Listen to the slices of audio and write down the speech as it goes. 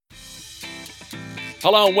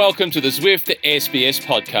Hello and welcome to the Zwift SBS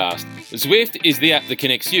podcast. Zwift is the app that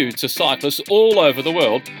connects you to cyclists all over the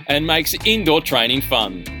world and makes indoor training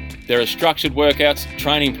fun. There are structured workouts,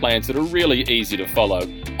 training plans that are really easy to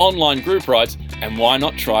follow, online group rides, and why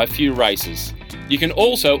not try a few races? You can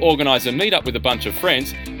also organise a meetup with a bunch of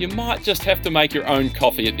friends. You might just have to make your own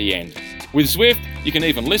coffee at the end. With Zwift, you can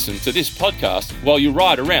even listen to this podcast while you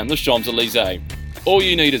ride around the Champs-Élysées. All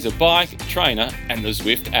you need is a bike, trainer, and the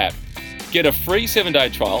Zwift app. Get a free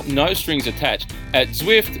 7-day trial, no strings attached, at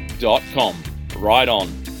Zwift.com. Ride on.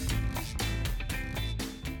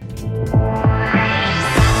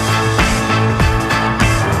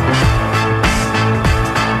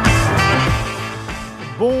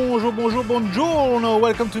 Bonjour, bonjour, buongiorno.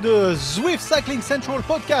 Welcome to the Zwift Cycling Central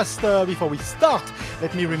Podcast. Before we start,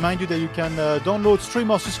 let me remind you that you can download,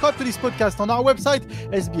 stream, or subscribe to this podcast on our website,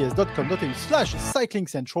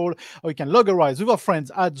 sbs.com.au/cyclingcentral, or you can log a ride with our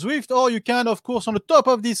friends at Zwift, or you can, of course, on the top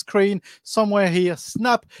of this screen, somewhere here,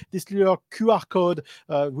 snap this little QR code,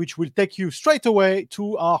 which will take you straight away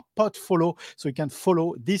to our pod follow, so you can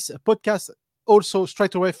follow this podcast also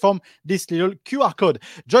straight away from this little QR code.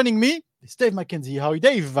 Joining me, it's Dave McKenzie. How are you,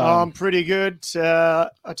 Dave? I'm pretty good. I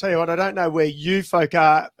tell you what, I don't know where you folk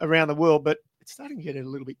are around the world, but it's starting to get a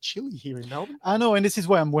little bit chilly here in Melbourne. I know, and this is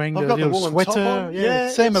why I'm wearing I've the got the little woolen top sweater. on. Yeah,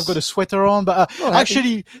 same. I've got a sweater on. But Well,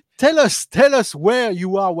 actually, tell us where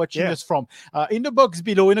you are watching us from. In the box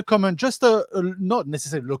below, in a comment, just a not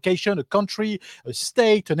necessarily location, a country, a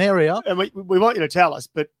state, an area. And we want you to tell us,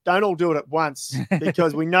 but don't all do it at once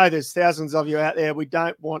because we know there's thousands of you out there. We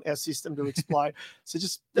don't want our system to explode. So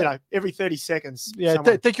just, every 30 seconds. Yeah,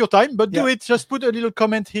 take your time, but do it. Just put a little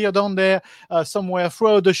comment here, down there, somewhere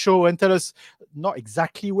throughout the show, and tell us not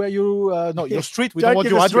exactly where you, not your street. We don't want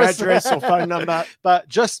your address or phone number, but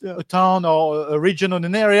just a town or a region or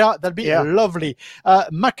an area. That'd be lovely.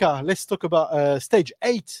 Maka, let's talk about stage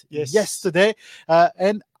 8 yesterday,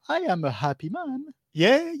 and I am a happy man.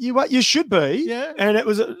 Yeah, you should be. Yeah, and it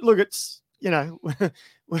was it's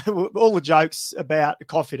all the jokes about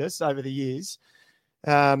Cofidis over the years.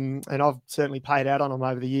 And I've certainly paid out on them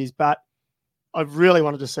over the years, but I really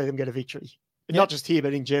wanted to see them get a victory. Not just here,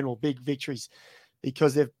 but in general, big victories,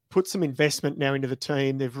 because they've put some investment now into the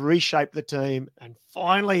team. They've reshaped the team, and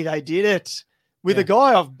finally they did it with a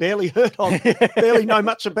guy I've barely heard of, barely know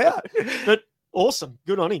much about, but awesome.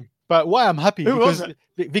 Good on him. But why I'm happy? Who because was it?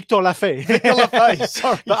 Victor Lafay. Victor Lafay,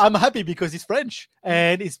 sorry. But I'm happy because he's French,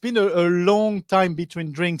 and it's been a long time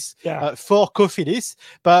between drinks for Cofidis.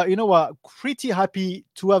 But you know what? Pretty happy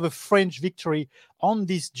to have a French victory on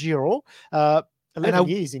this Giro. 11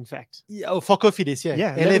 years, in fact. Yeah, for Cofidis,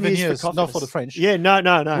 11 years, for not for the French. Yeah, no.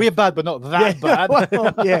 We're bad, but not that bad. Well,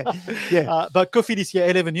 but Cofidis,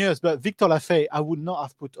 11 years. But Victor Lafay, I would not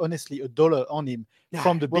have put, honestly, $1 on him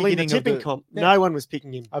from the beginning in the tipping of the comp. No one was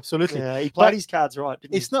picking him. Absolutely. He played his cards right,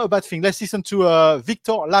 didn't he? It's not a bad thing. Let's listen to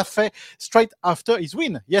Victor Lafay straight after his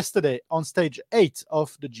win yesterday on stage 8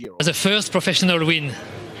 of the Giro. The first professional win.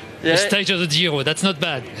 The stage of the Giro. That's not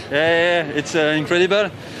bad. Yeah, it's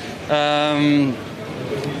incredible.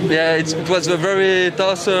 It was a very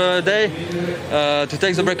tough day. To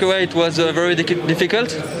take the breakaway, it was very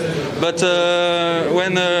difficult. But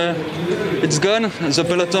when it's gone, the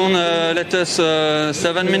peloton let us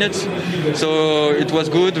 7 minutes. So it was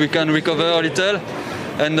good. We can recover a little.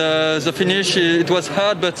 And the finish, it was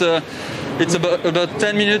hard, but it's about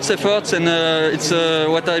 10 minutes effort, and it's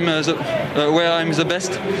what where I'm the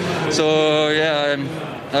best. So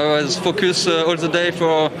I was focused all the day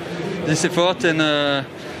for this effort, and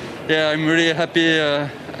I'm really happy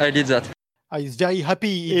I did that. He's very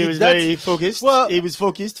happy. He was very focused. Well, he was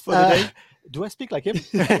focused for the day. Do I speak like him?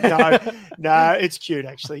 No, it's cute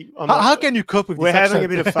actually. How can you cope with this? We're having accent? a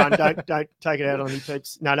bit of fun. Don't take it out on me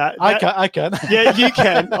peeps. No. I can. Yeah, you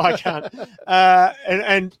can. I can't.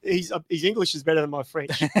 And his English is better than my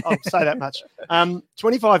French. I'll say that much.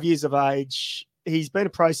 25 years of age. He's been a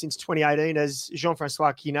pro since 2018 as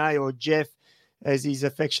Jean-Francois Quinet, or Jeff, as he's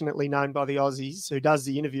affectionately known by the Aussies, who does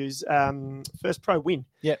the interviews. First pro win,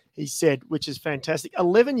 he said, which is fantastic.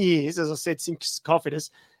 11 years, as I said, since Cofidis.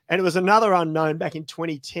 And it was another unknown back in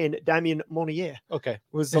 2010, Damien Monnier.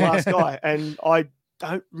 Was the last guy. And I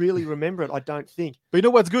don't really remember it, I don't think. But you know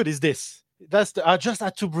what's good is this. I just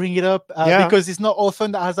had to bring it up because it's not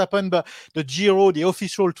often that has happened, but the Giro, the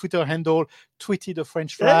official Twitter handle, tweeted a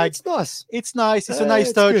French flag. It's nice. It's nice. It's a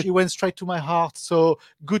nice touch. Good. It went straight to my heart. So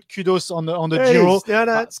good kudos on the Giro.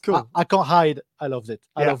 It's cool. I can't hide. I loved it.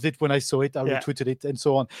 I loved it when I saw it. I retweeted it and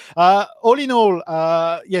so on. All in all,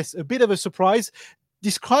 yes, a bit of a surprise.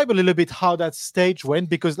 describe a little bit how that stage went,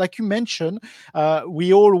 because like you mentioned,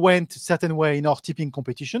 we all went a certain way in our tipping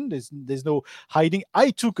competition. There's no hiding. I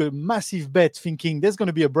took a massive bet thinking there's going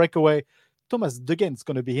to be a breakaway. Thomas Degen's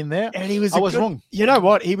going to be in there, and I was wrong. You know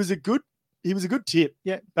what? He was a good tip.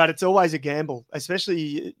 Yeah, but it's always a gamble,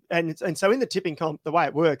 especially and so in the tipping comp, the way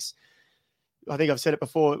it works, I think I've said it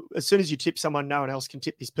before. As soon as you tip someone, no one else can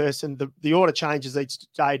tip this person. The order changes each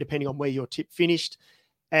day depending on where your tip finished,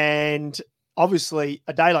 and obviously,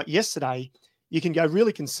 a day like yesterday, you can go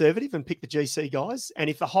really conservative and pick the GC guys. And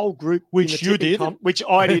if the whole group, which you did, which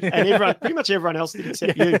I did, and pretty much everyone else did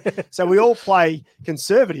except you. So we all play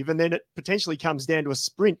conservative, and then it potentially comes down to a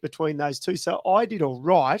sprint between those two. So I did all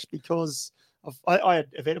right because I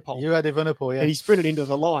had Evenepoel. You had Evenepoel, yeah. And he sprinted into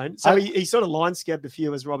the line. So he sort of line scabbed a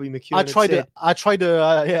few, as Robbie McEwen I tried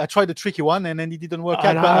the tricky one, and then it didn't work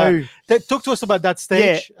out. But talk to us about that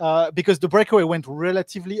stage, because the breakaway went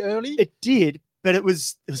relatively early. It did, but it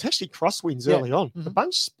was actually crosswinds early on. The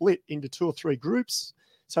bunch split into 2 or 3 groups.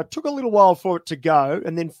 So it took a little while for it to go,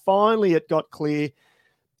 and then finally it got clear.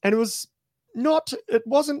 And it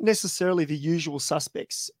wasn't necessarily the usual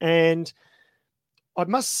suspects. And I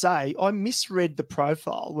must say, I misread the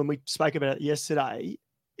profile when we spoke about it yesterday.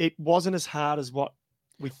 It wasn't as hard as what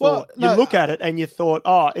we thought. You look at it and you thought,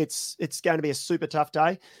 it's going to be a super tough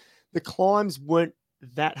day. The climbs weren't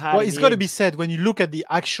that hard. Well, it's got to be said, when you look at the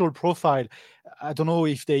actual profile, I don't know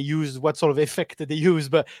if they use what sort of effect they use,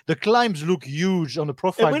 but the climbs look huge on the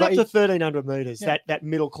profile. It went up to 1,300 meters, that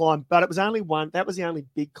middle climb, but it was only one. That was the only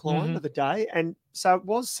big climb of the day. And so it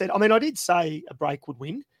was said, I mean, I did say a break would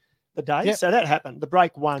win the day. So that happened. The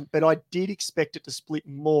break won, but I did expect it to split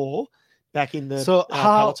more back in the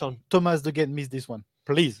peloton. Thomas Degen missed this one?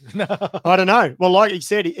 Please. I don't know. Well, like he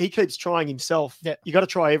said, he keeps trying himself. Yeah. You got to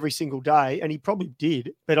try every single day, and he probably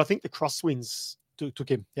did. But I think the crosswinds took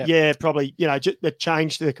him. Yeah, probably. It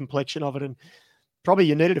changed the complexion of it, and probably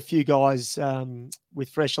you needed a few guys with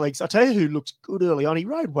fresh legs. I tell you who looked good early on. He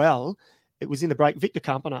rode well. It was in the break. Victor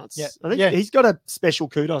Campenaerts. Yeah. I think he's got a special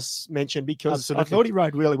kudos mention because I thought he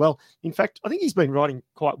rode really well. In fact, I think he's been riding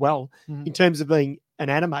quite well in terms of being an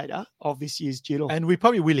animator of this year's Giro. And we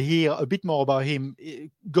probably will hear a bit more about him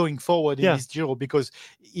going forward in this Giro, because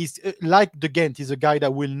he's like the Ghent, he's a guy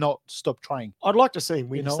that will not stop trying. I'd like to see him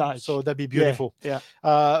win the stage. So that'd be beautiful. Yeah.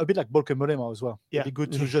 A bit like Bolke Mollema as well. Yeah. It'd be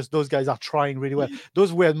good to just, those guys are trying really well.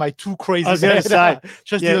 Those were my two crazy. I was going to say,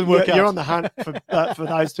 just didn't work out. You're on the hunt for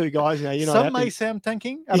those two guys. Some may say I'm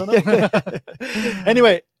tanking. I don't know.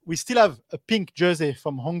 Anyway, we still have a pink jersey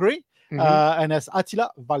from Hungary. And that's Attila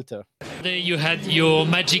Walter. You had your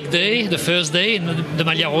magic day, the first day in the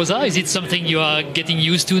Maglia Rosa. Is it something you are getting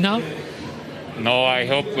used to now? No, I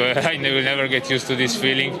hope I will never get used to this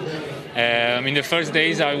feeling. In the first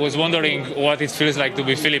days, I was wondering what it feels like to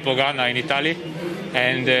be Filippo Ganna in Italy.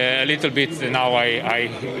 And a little bit now I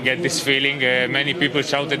get this feeling. Many people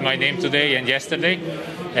shouted my name today and yesterday.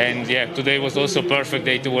 And today was also a perfect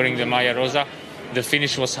day to wearing the Maglia Rosa. The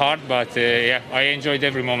finish was hard, but I enjoyed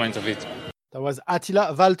every moment of it. That was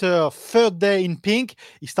Attila Walter, third day in pink.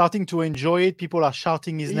 He's starting to enjoy it. People are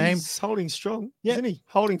shouting his name. He's holding strong, isn't he?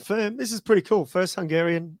 Holding firm. This is pretty cool. First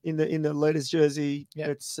Hungarian in the leaders jersey. Yeah.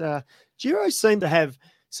 It's Giro seem to have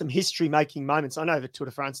some history-making moments. I know the Tour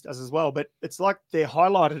de France does as well, but it's like they're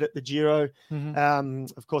highlighted at the Giro.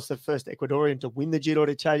 Of course, the first Ecuadorian to win the Giro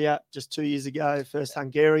d'Italia just 2 years ago. First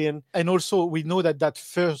Hungarian, and also we know that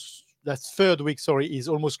third week, is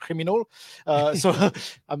almost criminal. So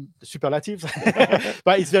I'm superlative,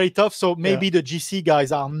 but it's very tough. So maybe the GC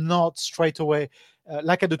guys are not straight away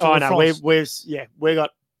like at the Tour de France. We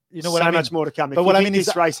got much more to come. But what I mean is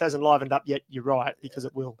this race hasn't livened up yet. You're right, because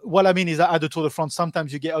it will. What I mean is that at the Tour de France,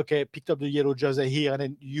 sometimes you get picked up the yellow jersey here, and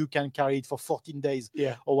then you can carry it for 14 days,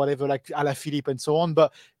 or whatever, like Alaphilippe and so on.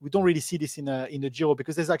 But we don't really see this in the Giro,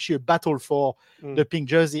 because there's actually a battle for the pink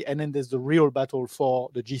jersey, and then there's the real battle for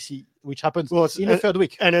the GC, which happens in the third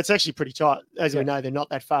week. And it's actually pretty tight. As we know, they're not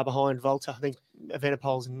that far behind Volta. I think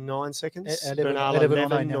Evenepoel's 9 seconds. 11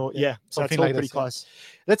 so it's all pretty close.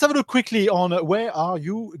 Let's have a look quickly on where are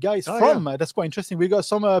you guys from. That's quite interesting. We got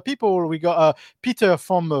some people. We got Peter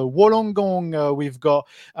from Wollongong. We've got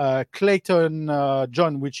Clayton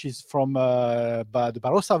John, which is from the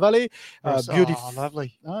Barossa Valley. Beautiful,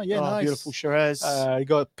 lovely. Nice. Beautiful Shiraz. We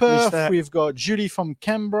got Perth. We've got Julie from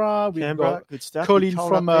Canberra. We've got good stuff. Colin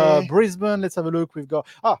from Brisbane. Let's have a look. We've got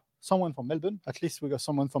someone from Melbourne. At least we got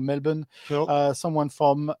someone from Melbourne. Cool. Someone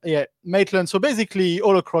from Maitland. So basically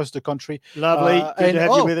all across the country. Lovely. Good to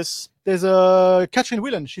have you with us. There's Catherine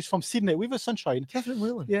Whelan. She's from Sydney with a sunshine. Catherine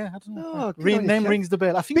Whelan. Yeah, I don't know. Oh, good on you, name Kat. rings the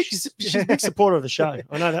bell. I think She's a big supporter of the show.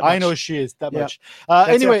 I know that much. I know she is that much. That's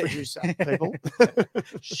Anyway, our producer, people.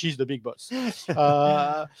 she's the big boss.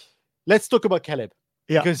 Let's talk about Caleb.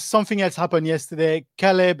 Yeah. Because something else happened yesterday.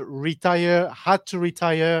 Caleb had to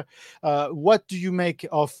retire. What do you make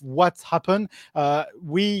of what happened?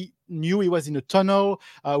 We knew he was in a tunnel.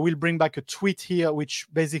 We'll bring back a tweet here, which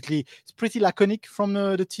basically is pretty laconic from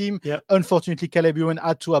the team. Yep. Unfortunately, Caleb Ewan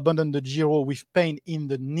had to abandon the Giro with pain in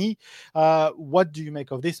the knee. What do you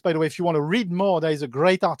make of this? By the way, if you want to read more, there is a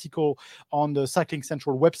great article on the Cycling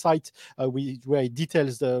Central website where it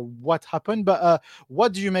details what happened. But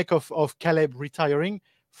what do you make of Caleb retiring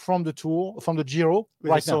from the Tour, from the Giro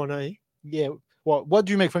With a sore knee? Yeah. Well, what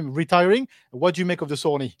do you make from him retiring? What do you make of the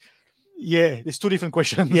sore knee? Yeah. There's two different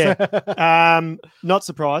questions. Yeah. Not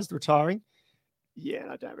surprised, retiring. Yeah,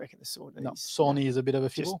 I don't reckon the sore knee. No, sore knee is a bit of a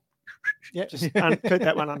fibble. Just keep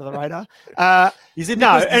that one under the radar. Is it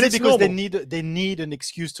no, because, and is it's it because normal. they need an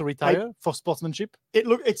excuse to retire for sportsmanship? It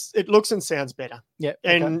looks and sounds better. Yeah.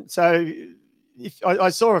 And so if I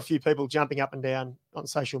saw a few people jumping up and down on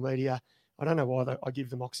social media. I don't know why I give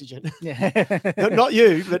them oxygen. Yeah. Not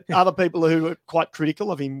you, but other people who are quite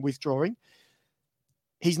critical of him withdrawing.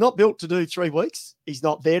 He's not built to do 3 weeks. He's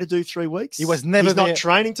not there to do 3 weeks. He was never He's there. not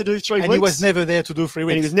training to do 3 weeks. And he was never there to do 3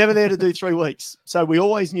 weeks. And he was never there to do 3 weeks. So we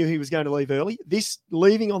always knew he was going to leave early. This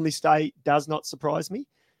leaving on this day does not surprise me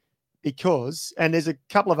because, and there's a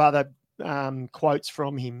couple of other quotes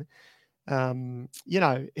from him.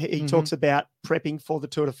 He talks about prepping for the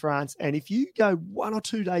Tour de France. And if you go 1 or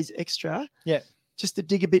 2 days extra, just to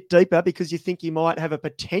dig a bit deeper because you think you might have a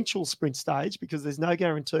potential sprint stage because there's no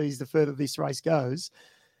guarantees the further this race goes,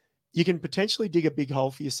 you can potentially dig a big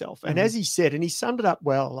hole for yourself. And as he said, and he summed it up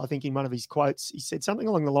well, I think in one of his quotes, he said something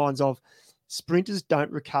along the lines of sprinters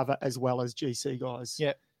don't recover as well as GC guys.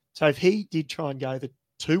 Yeah. So if he did try and go the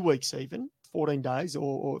 2 weeks even, 14 days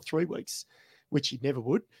or 3 weeks, which he never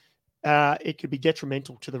would, it could be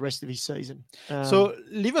detrimental to the rest of his season. So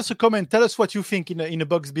leave us a comment. Tell us what you think in a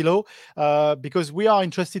box below, because we are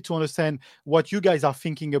interested to understand what you guys are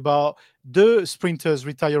thinking about the sprinters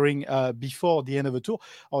retiring before the end of a tour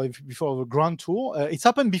or before a Grand Tour. It's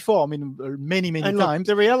happened before. I mean, many and times. Look,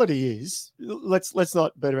 the reality is, let's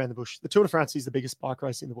not beat around the bush. The Tour de France is the biggest bike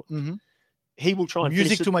race in the world. Mm-hmm. He will try and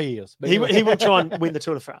music to my ears. He will try and win the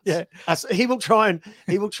Tour de France. Yeah. So he will try and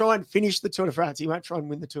finish the Tour de France. He won't try and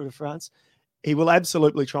win the Tour de France. He will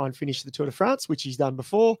absolutely try and finish the Tour de France, which he's done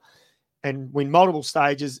before, and win multiple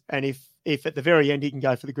stages. And if at the very end he can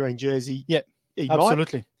go for the green jersey, he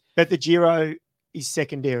absolutely might. But the Giro is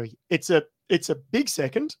secondary. It's a big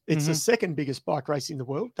second. It's the second biggest bike race in the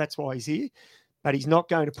world. That's why he's here. But he's not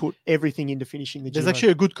going to put everything into finishing the Giro. There's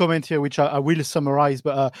actually a good comment here, which I will summarize.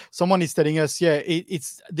 But someone is telling us,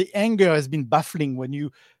 it's the anger has been baffling when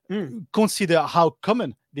you consider how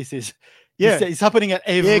common this is. Yeah, it's happening at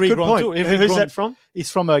every Grand Tour. Who's that from? It's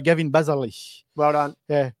from Gavin Bazali. Well done.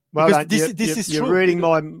 Yeah. Well because done. This is you're true. reading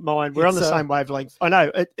my mind. We're on the same wavelength. I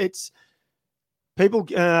know it's people,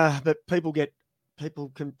 but people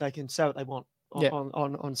can say what they want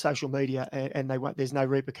on social media, and they won't. There's no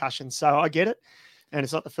repercussions. So I get it, and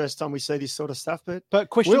it's not the first time we see this sort of stuff. But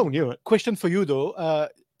we all knew it. Question for you though: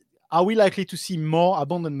 are we likely to see more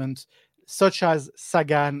abandonment, such as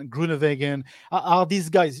Sagan, Groenewegen? Are these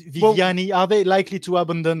guys Viviani? Are they likely to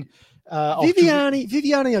abandon?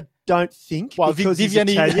 Viviani, I don't think. Well, because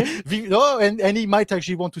Viviani, and he might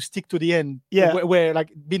actually want to stick to the end. Yeah, where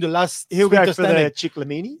like be the last. He'll go for standing. the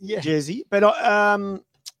Ciclamini jersey, but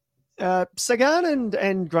Sagan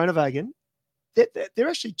and Groenewegen, they're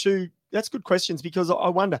actually two. That's good questions because I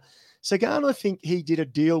wonder. Sagan, I think he did a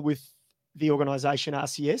deal with the organisation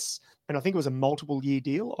RCS, and I think it was a multiple-year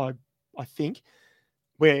deal. I think,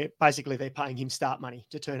 where basically they're paying him start money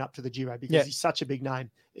to turn up to the Giro because he's such a big name.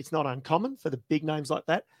 It's not uncommon for the big names like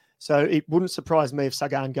that. So it wouldn't surprise me if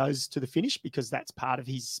Sagan goes to the finish because that's part of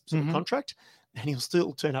his sort of contract, and he'll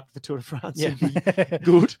still turn up to the Tour de France and be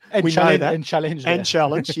good. And we know that. And challenge. And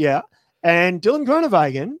challenge, And Dylan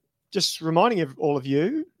Groenewegen, just reminding all of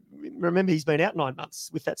you, remember he's been out 9 months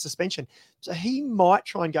with that suspension. So he might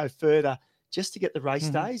try and go further just to get the race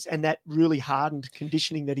days and that really hardened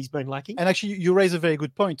conditioning that he's been lacking. And actually, you raise a very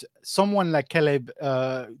good point. Someone like Caleb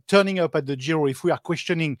turning up at the Giro, if we are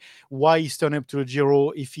questioning why he's turning up to the Giro,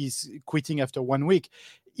 if he's quitting after 1 week,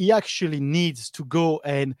 he actually needs to go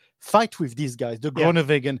and fight with these guys, the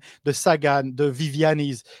Groenewegen, the Sagan, the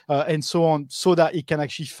Vivianis, and so on, so that he can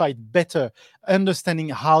actually fight better, understanding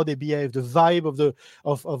how they behave, the vibe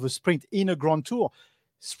of a sprint in a Grand Tour.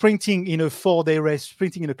 Sprinting in a 4-day race,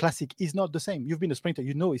 sprinting in a classic is not the same. You've been a sprinter,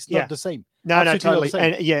 you know it's not the same. No, totally.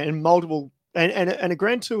 And multiple, and a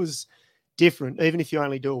Grand Tour is different, even if you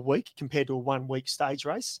only do a week compared to a 1 week stage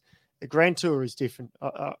race. A Grand Tour is different.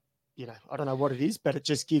 I don't know what it is, but it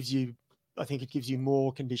just gives you, I think it gives you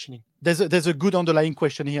more conditioning. There's a good underlying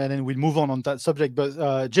question here, and then we'll move on that subject.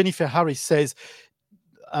 But Jennifer Harris says,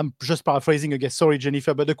 I'm just paraphrasing again, sorry,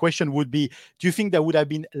 Jennifer, but the question would be, do you think there would have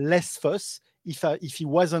been less fuss if he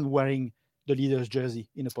wasn't wearing the leader's jersey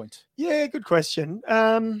in a point? Yeah, good question.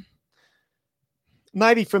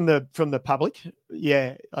 Maybe from the public.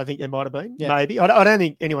 Yeah, I think there might have been. Yeah. Maybe. I don't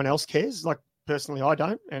think anyone else cares. Like, personally, I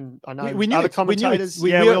don't. And I know we knew other commentators.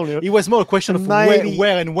 We all knew it. It was more a question of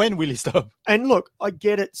where and when will he stop? And look, I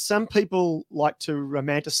get it. Some people like to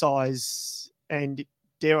romanticize and,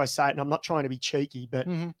 dare I say it, and I'm not trying to be cheeky, but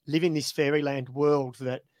live in this fairyland world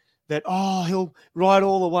that he'll ride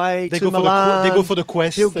all the way to Milan. They go for the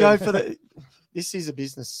quest. He'll go for the... This is a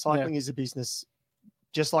business. Cycling is a business,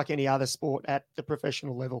 just like any other sport at the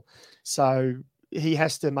professional level. So he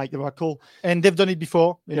has to make the right call. And they've done it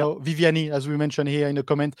before. You know, Viviani, as we mentioned here in the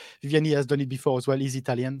comment, Viviani has done it before as well. He's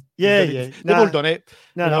Italian. They've all done it.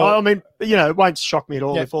 No. I mean, it won't shock me at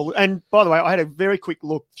all. If all. And by the way, I had a very quick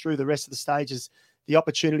look through the rest of the stages, the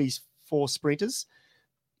opportunities for sprinters.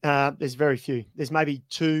 There's very few. There's maybe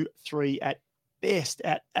 2, 3 at best,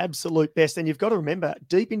 at absolute best. And you've got to remember,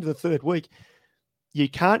 deep into the third week, you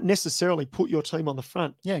can't necessarily put your team on the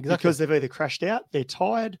front. Yeah, exactly. Because they've either crashed out, they're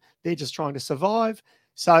tired, they're just trying to survive.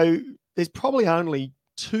 So there's probably only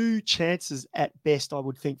 2 chances at best, I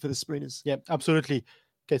would think, for the sprinters. Yeah, absolutely.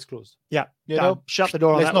 Case closed. Yeah. Shut the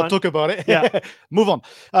door on that one. Let's not talk about it. Yeah. Move on.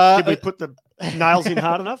 Did we put the nails in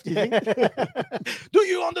hard enough, do you think? Do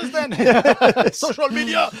you understand? Social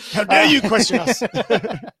media. How dare you question us?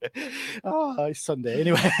 It's Sunday.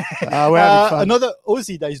 Anyway. We're having fun. Another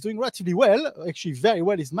Aussie that is doing relatively well, actually very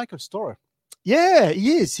well, is Michael Storer. Yeah,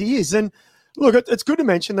 he is. And look, it's good to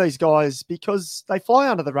mention these guys because they fly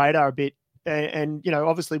under the radar a bit. And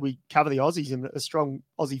obviously we cover the Aussies and a strong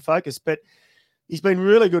Aussie focus, but he's been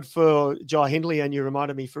really good for Jai Hindley, and you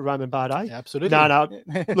reminded me for Roman Bardet. Yeah, absolutely. No.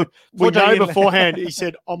 Look, we know beforehand, he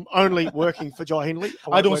said, I'm only working for Jai Hindley.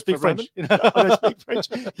 I don't speak French. I don't speak French.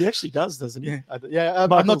 He actually does, doesn't he? Yeah,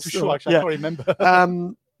 I'm not too sure, actually. I can't remember.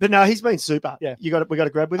 But no, he's been super. Yeah. We got to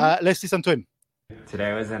grab with him. Let's listen to him.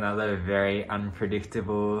 Today was another very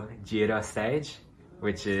unpredictable Giro stage,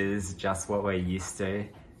 which is just what we're used to,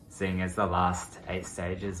 seeing as the last 8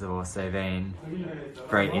 stages have also been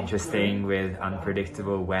very interesting with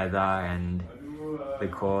unpredictable weather and the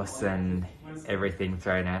course and everything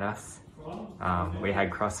thrown at us. We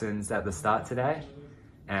had crossings at the start today,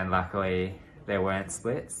 and luckily there weren't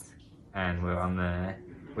splits, and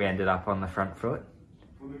we ended up on the front foot.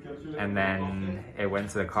 And then it went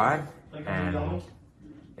to the climb, and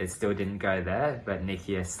it still didn't go there, but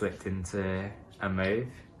Nikia slipped into a move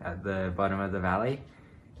at the bottom of the valley.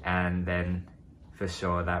 And then for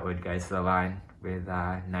sure that would go to the line with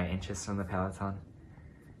no interest from the peloton.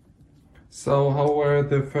 So how were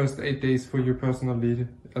the first 8 days for you personally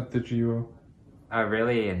at the Giro? I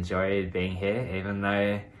really enjoyed being here, even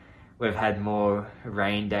though we've had more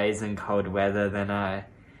rain days and cold weather than I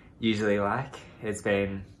usually like. It's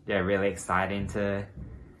been really exciting to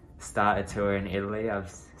start a tour in Italy.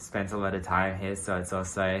 I've spent a lot of time here, so it's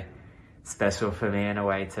also special for me in a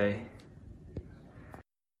way too.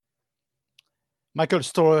 Michael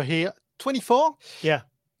Storer here, 24. Yeah.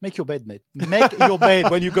 Make your bed, mate. Make your bed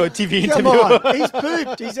when you go TV interview. Come on, he's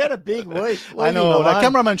pooped. He's had a big week. I know. The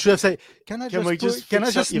cameraman should have said, "Can I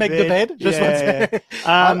just make the bed?"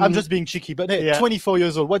 I'm just being cheeky, but 24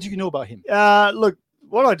 years old. What do you know about him? Look,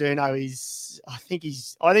 what I do know is I think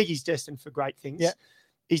he's destined for great things. Yeah.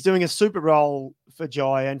 He's doing a super roll for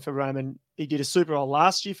Jai and for Roman. He did a super roll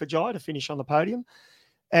last year for Jai to finish on the podium,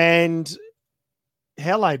 and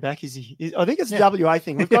how laid back is he? I think it's a WA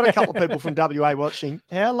thing. We've got a couple of people from WA watching.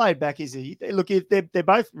 How laid back is he? Look, they're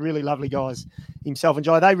both really lovely guys, himself and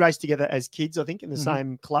Jai. They raced together as kids, I think, in the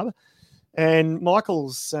same club. And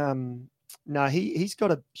Michael's, he's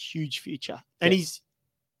got a huge future. And he's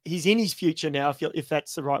in his future now, if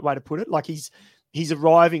that's the right way to put it. Like he's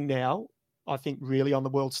arriving now, I think, really on the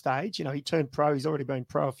world stage. He turned pro. He's already been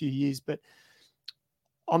pro a few years, but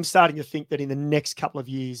I'm starting to think that in the next couple of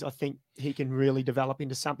years, I think he can really develop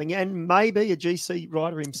into something and maybe a GC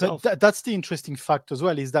rider himself. That's the interesting fact as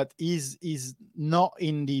well, is that he's not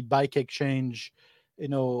in the bike exchange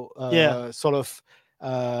sort of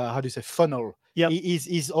how do you say funnel. Yeah,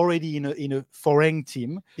 he's already in a foreign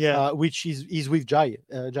team, which is with Jai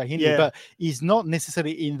Hindley, but he's not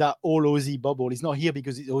necessarily in that all Aussie bubble. He's not here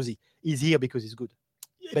because he's Aussie. He's here because he's good.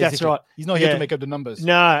 Basically. That's right. He's not here to make up the numbers.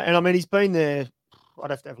 No, and I mean he's been there. I'd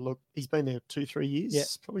have to have a look. He's been there 2-3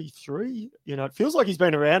 years, probably 3. It feels like he's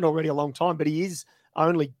been around already a long time, but he's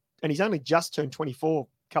only just turned 24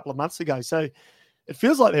 a couple of months ago. So it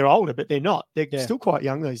feels like they're older, but they're not. They're still quite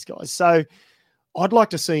young, these guys. So I'd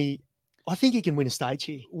like to see. I think he can win a stage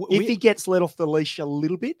here. If he gets let off the leash a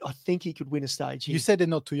little bit, I think he could win a stage here. You said they're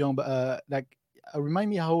not too young, but remind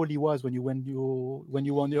me how old he was when you won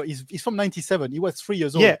your. He's from '97. He was 3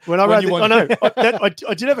 years old. Yeah, when I wrote I know.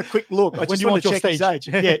 I did have a quick look. I just wanted to check his age.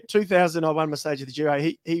 Yeah, 2000. I won my stage at the Giro.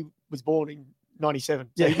 He was born in 97.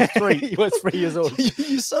 So he was 3. He was 3 years old.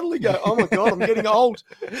 You suddenly go, oh my God, I'm getting old.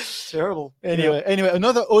 Terrible. Anyway,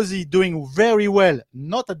 another Aussie doing very well,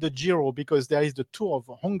 not at the Giro because there is the Tour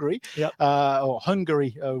of Hungary, or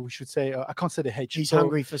Hungary, we should say. I can't say the H. He's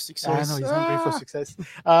hungry for success. I know he's hungry for success.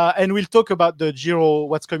 And we'll talk about the Giro,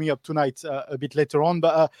 what's coming up tonight a bit later on.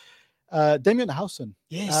 But Damien Howson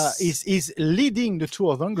is leading the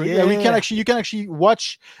Tour of Hungary. You can actually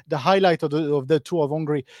watch the highlight of the Tour of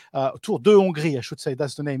Hungary, Tour de Hongrie, I should say.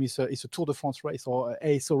 That's the name. It's a Tour de France race or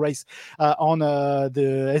ASO race on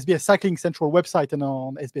the SBS Cycling Central website and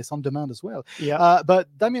on SBS On Demand as well. But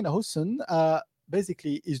Damien Howson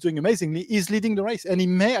basically is doing amazingly. He's leading the race and he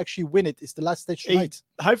may actually win it. It's the last stage tonight.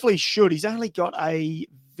 Hopefully he should. He's only got a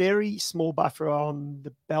very small buffer on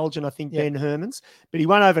the Belgian, I think, Ben Hermans, but he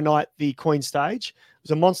won overnight the Queen stage. It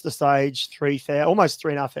was a monster stage, almost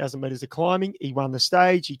 3,500 meters of climbing. He won the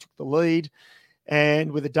stage. He took the lead,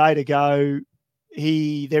 and with a day to go,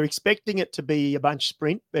 they're expecting it to be a bunch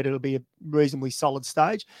sprint, but it'll be a reasonably solid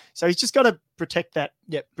stage. So he's just got to protect that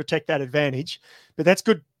advantage. But that's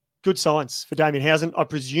good signs for Damien Howson. I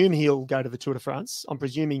presume he'll go to the Tour de France. I'm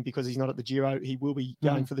presuming because he's not at the Giro, he will be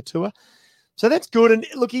going for the Tour. So that's good. And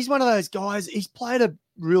look, he's one of those guys. He's played a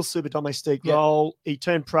real super domestique role. He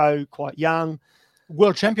turned pro quite young.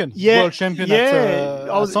 World champion. World champion.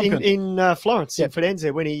 I was in Florence, in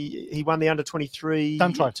Firenze, when he won the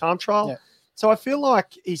under-23 time trial. Yeah. So I feel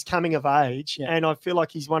like he's coming of age, and I feel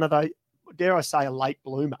like he's one of those, dare I say, a late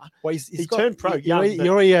bloomer. Well, he turned pro young. He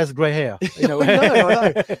already has grey hair. I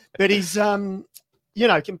know. But he's, when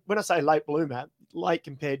I say late bloomer, late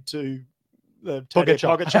compared to the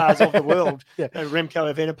Pogacars of the world,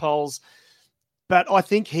 Remco Evenepoel's. But I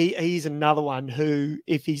think he's another one who,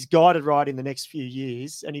 if he's guided right in the next few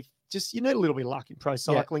years, and if just you need a little bit of luck in pro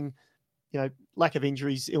cycling, lack of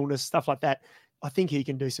injuries, illness, stuff like that, I think he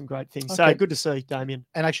can do some great things. Okay. So good to see Damien.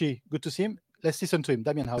 And actually, good to see him. Let's listen to him.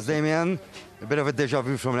 Damien Howson. Damien, a bit of a deja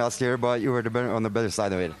vu from last year, but you were on the better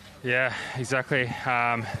side of it. Yeah, exactly.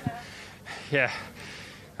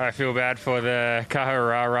 I feel bad for the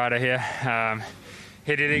Kahara rider here.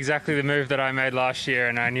 He did exactly the move that I made last year,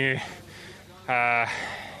 and I knew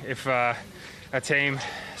if a team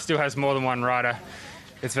still has more than one rider,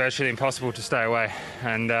 it's virtually impossible to stay away.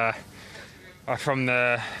 And from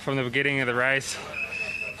the beginning of the race,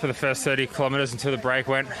 for the first 30 kilometres until the break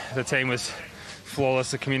went, the team was flawless.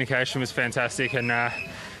 The communication was fantastic, and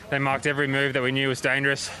they marked every move that we knew was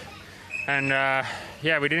dangerous. And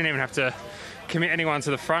we didn't even have to commit anyone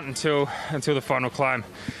to the front until the final climb.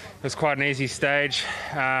 It was quite an easy stage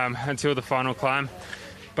until the final climb,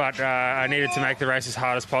 but I needed to make the race as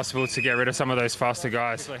hard as possible to get rid of some of those faster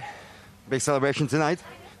guys. Big celebration tonight.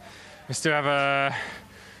 We still have a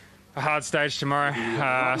hard stage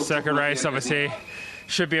tomorrow. Circuit race, obviously,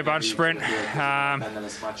 should be a bunch sprint.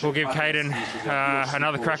 We'll give Caden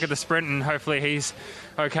another crack at the sprint, and hopefully he's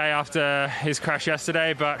okay after his crash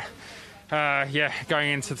yesterday. But going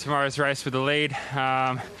into tomorrow's race with the lead,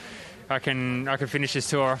 I can finish this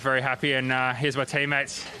tour off very happy. And here's my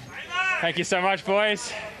teammates. Thank you so much,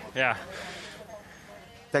 boys. Yeah.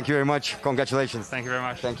 Thank you very much. Congratulations. Thank you very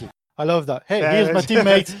much. Thank you. I love that. Hey, here's my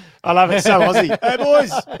teammate. I love it. So Aussie. Hey,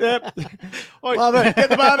 boys. Yep. Love it. Get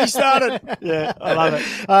the barbie started. Yeah, I love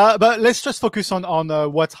it. But let's just focus on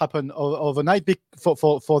what's happened overnight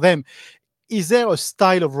for them. Is there a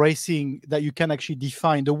style of racing that you can actually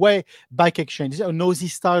define? The way Bike Exchange, is it a nosy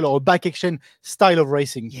style or a Bike Exchange style of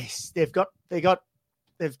racing? Yes, they've got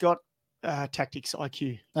tactics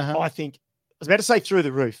IQ. I think I was about to say through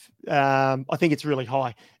the roof. I think it's really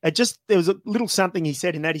high. There was a little something he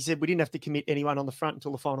said in that. He said we didn't have to commit anyone on the front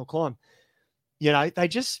until the final climb.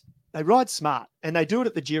 They ride smart, and they do it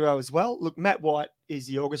at the Giro as well. Look, Matt White is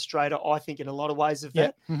the orchestrator, I think, in a lot of ways of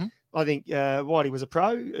that. Mm-hmm. I think Whitey was a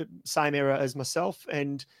pro, same era as myself,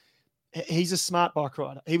 and he's a smart bike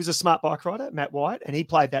rider. He was a smart bike rider, Matt White, and he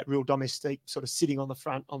played that real domestique sort of sitting on the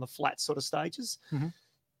front on the flat sort of stages. Mm-hmm.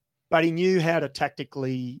 But he knew how to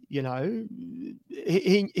tactically, he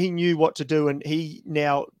knew what to do, and he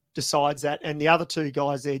now decides that. And the other two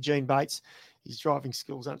guys there, Gene Bates, his driving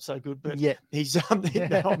skills aren't so good, but he's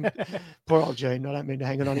poor old Gene. I don't mean to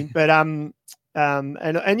hang it on him, but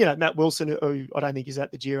Matt Wilson, who I don't think is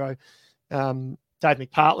at the Giro, Dave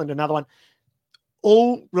McPartland, another one,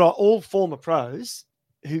 all former pros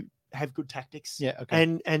who have good tactics. Yeah,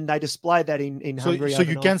 okay. And they displayed that in Hungary. So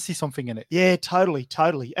you can see something in it. Yeah, totally.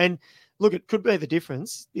 And look, it could be the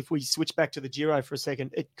difference if we switch back to the Giro for a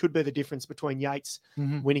second. It could be the difference between Yates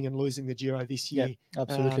winning and losing the Giro this year. Yeah,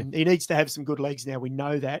 absolutely. He needs to have some good legs now. We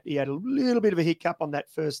know that. He had a little bit of a hiccup on that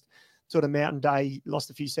first sort of mountain day, lost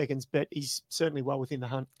a few seconds, but he's certainly well within the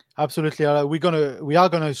hunt. Absolutely. We are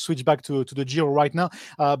gonna switch back to the Giro right now.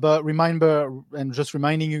 But remember, and just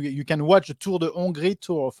reminding you, you can watch the Tour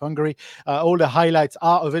of Hungary. All the highlights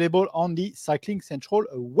are available on the Cycling Central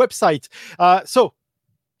website. So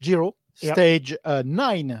Giro. Stage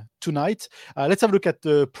 9 tonight. Let's have a look at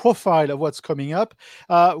the profile of what's coming up.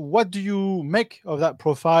 What do you make of that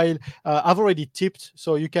profile? I've already tipped,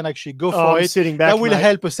 so you can actually go for it. Sitting back, that will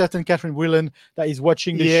help a certain Catherine Whelan that is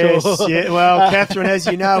watching the show. Yeah, well, Catherine, as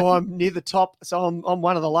you know, I'm near the top, so I'm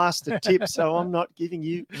one of the last to tip, so I'm not giving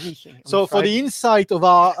you anything. So for the insight of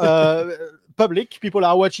our public, people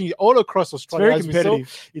are watching it all across Australia. It's very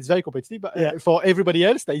competitive. It's very competitive, but for everybody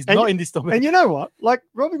else that is not in this topic. And you know what? Like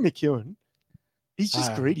Robbie McEwen, he's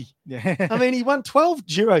just greedy. Yeah. I mean, he won 12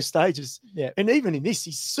 Giro stages. Yeah. And even in this,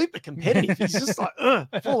 he's super competitive. He's just like,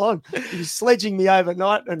 full on. He was sledging me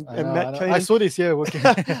overnight and Matt Keenan. I saw this,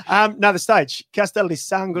 Another stage, Castel di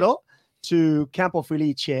Sangro to Campo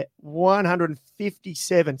Felice,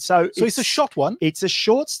 157. So it's a short one. It's a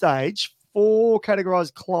short stage, 4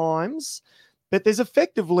 categorized climbs. But there's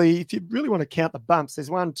effectively, if you really want to count the bumps, there's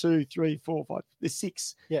 1, 2, 3, 4, 5. There's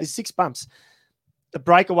 6. Yeah. There's 6 bumps. The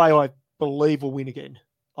breakaway, I believe, will win again.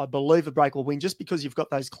 I believe the break will win just because you've got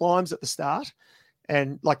those climbs at the start,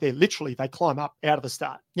 and like they climb up out of the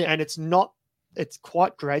start. Yeah. And it's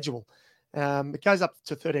quite gradual. It goes up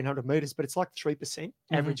to 1,300 meters, but it's like 3%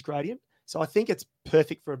 average gradient. So I think it's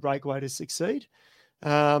perfect for a breakaway to succeed.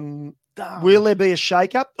 Will there be a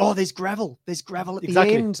shake-up? Oh, there's gravel. There's gravel at the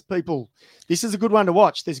end, people. This is a good one to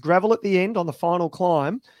watch. There's gravel at the end on the final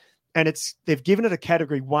climb, and they've given it a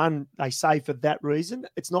category 1, they say, for that reason.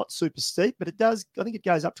 It's not super steep, but I think it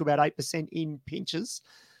goes up to about 8% in pinches.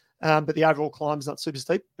 But the overall climb is not super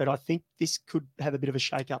steep, but I think this could have a bit of a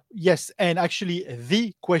shake-up. Yes, and actually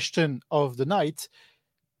the question of the night,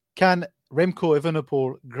 can Remco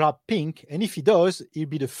Evenepoel grab pink? And if he does, he'll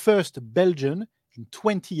be the first Belgian in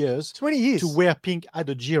 20 years to wear pink at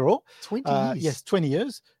the Giro. 20 years? Yes, 20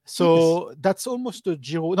 years. So that's almost the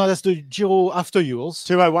Giro. No, that's the Giro after yours.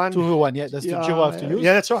 201. 201, yeah, that's the Giro after yours.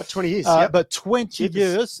 Yeah, that's right, 20 years. But 20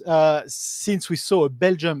 years since we saw a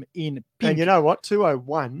Belgium in pink. And you know what?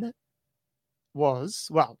 201 was,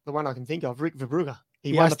 well, the one I can think of, Rick Verbrugge.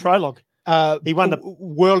 He won the prologue. He won the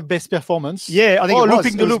world best performance. Yeah, I think it was.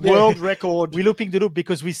 Looping the loop. World record. We're looping the loop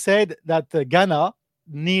because we said that Ghana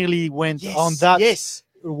nearly went on that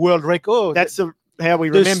world record. That's how we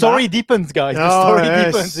remember. The story deepens, guys. The story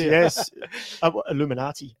deepens here. Yes.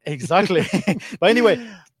 Illuminati. Exactly. But anyway,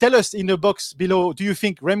 tell us in the box below, do you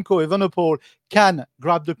think Remco Evenepoel can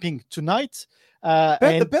grab the pink tonight? But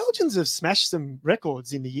the Belgians have smashed some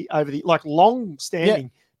records in the over the long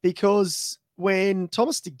standing because when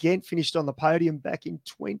Thomas de Gent finished on the podium back in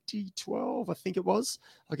 2012, I think it was.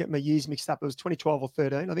 I get my years mixed up. It was 2012 or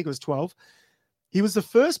 13. I think it was 12. He was the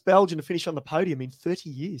first Belgian to finish on the podium in 30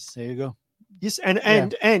 years. There you go. Yes,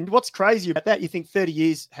 and what's crazy about that, you think 30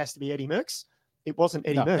 years has to be Eddie Merckx. It wasn't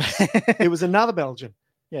Eddie Merckx. It was another Belgian.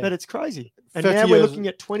 Yeah. But it's crazy. And now we're looking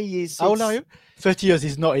at 20 years. How old are you? 30 years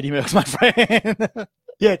is not Eddie Merckx, my friend.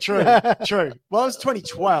 Yeah, true. Well, it was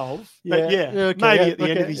 2012. But maybe at the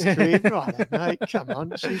end of his career. Right, mate, come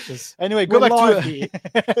on. Jesus. Anyway, go back to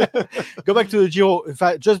the Giro. In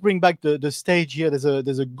fact, just bring back the stage here.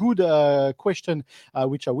 There's a good question,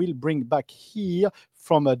 which I will bring back here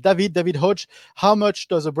from David Hodge. How much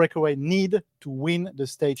does a breakaway need to win the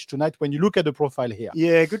stage tonight when you look at the profile here?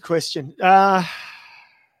 Yeah, good question. So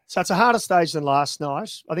it's a harder stage than last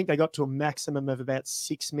night. I think they got to a maximum of about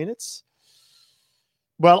 6 minutes.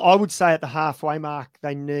 Well, I would say at the halfway mark,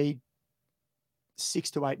 they need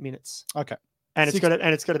 6 to 8 minutes. Okay. And it's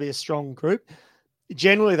got to be a strong group.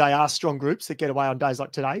 Generally, they are strong groups that get away on days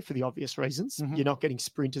like today for the obvious reasons. Mm-hmm. You're not getting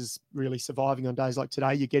sprinters really surviving on days like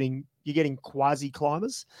today. You're getting quasi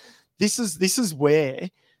climbers. This is where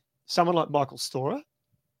someone like Michael Storer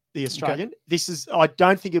the Australian. I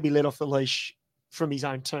don't think he'll be let off the leash from his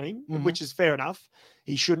own team, which is fair enough.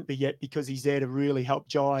 He shouldn't be yet because he's there to really help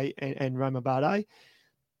Jai and Romain Bardet.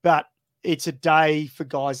 But it's a day for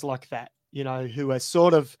guys like that, who are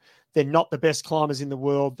they're not the best climbers in the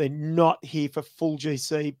world. They're not here for full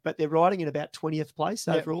GC, but they're riding in about 20th place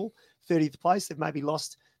overall, 30th place. They've maybe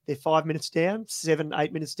lost their 5 minutes down,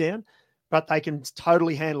 7-8 minutes down, but they can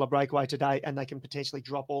totally handle a breakaway today and they can potentially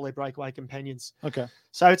drop all their breakaway companions. Okay.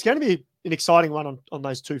 So it's going to be an exciting one on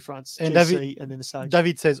those two fronts, and GC and then the stage.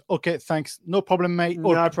 David says, okay, thanks. No problem, mate.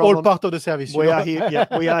 No problem. All part of the service. We are here. Yeah,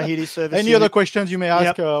 we are here to service. Any other questions you may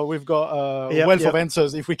ask? We've got wealth of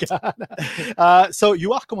answers if we can. So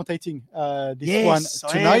you are commentating this one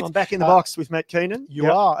tonight. I'm back in the box with Matt Keenan.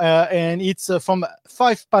 You are. And it's from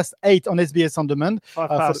 8:05 on SBS On Demand.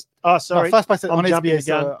 8:05 on SBS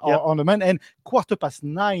On Demand and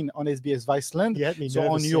 9:15 on SBS Viceland. So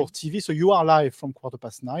on your TV. So you are live from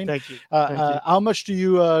 9:15. Thank you. How much do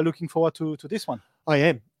you looking forward to this one? I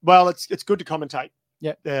am. Well, it's good to commentate.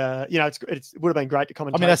 Yeah. It would have been great to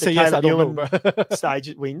commentate. I mean, I say yes, I don't know.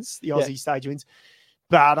 Stage wins, the Aussie stage wins.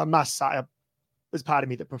 But I must say, there's part of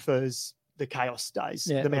me that prefers the chaos days,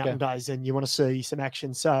 the mountain days, and you want to see some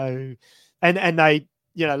action. So, and they,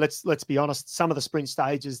 let's be honest, some of the sprint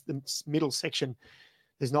stages, the middle section,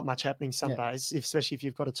 there's not much happening some days, especially if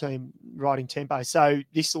you've got a team riding tempo. So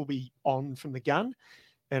this will be on from the gun.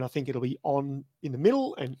 And I think it'll be on in the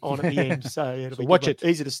middle and on at the end. So it'll be watch it.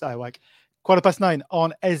 Easy to stay awake. 9:15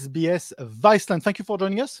 on SBS Viceland. Thank you for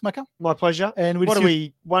joining us, Maka. My pleasure. And we're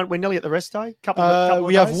nearly at the rest day.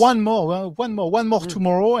 We have one more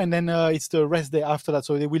tomorrow, and then it's the rest day after that.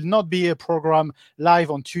 So there will not be a program live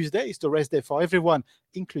on Tuesday. It's the rest day for everyone,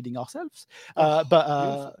 including ourselves.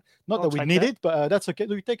 Not that we need it, but that's okay.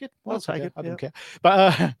 Do we take it? I'll take it. I don't care.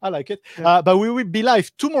 But I like it. But we will be live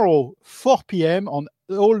tomorrow, 4 p.m. on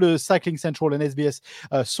all the Cycling Central and SBS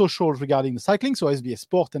socials regarding the cycling. So SBS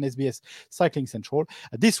Sport and SBS Cycling Central.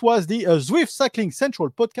 This was the Zwift Cycling Central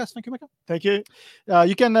podcast. Thank you, Mika. Thank you.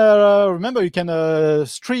 You can remember, you can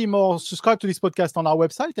stream or subscribe to this podcast on our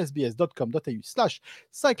website,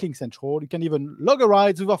 sbs.com.au/cycling central. You can even log a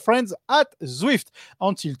ride with our friends at Zwift.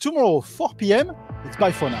 Until tomorrow, 4 p.m. It's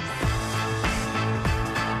bye for now.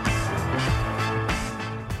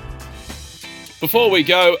 Before we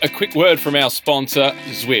go, a quick word from our sponsor,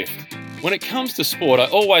 Zwift. When it comes to sport, I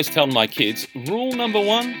always tell my kids, rule number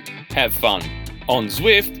 1, have fun. On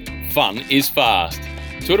Zwift, fun is fast.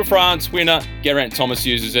 Tour de France winner Geraint Thomas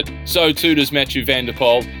uses it, so too does Mathieu van der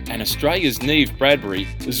Poel, and Australia's Neve Bradbury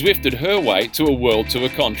Zwifted her way to a World Tour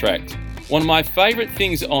contract. One of my favourite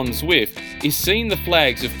things on Zwift is seeing the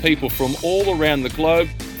flags of people from all around the globe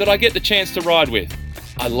that I get the chance to ride with.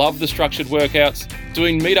 I love the structured workouts,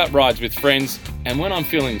 doing meet-up rides with friends, and when I'm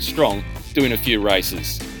feeling strong, doing a few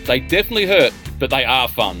races. They definitely hurt, but they are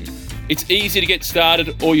fun. It's easy to get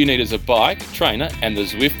started. All you need is a bike, trainer, and the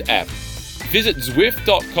Zwift app. Visit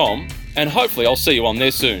Zwift.com, and hopefully I'll see you on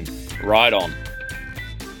there soon. Ride on.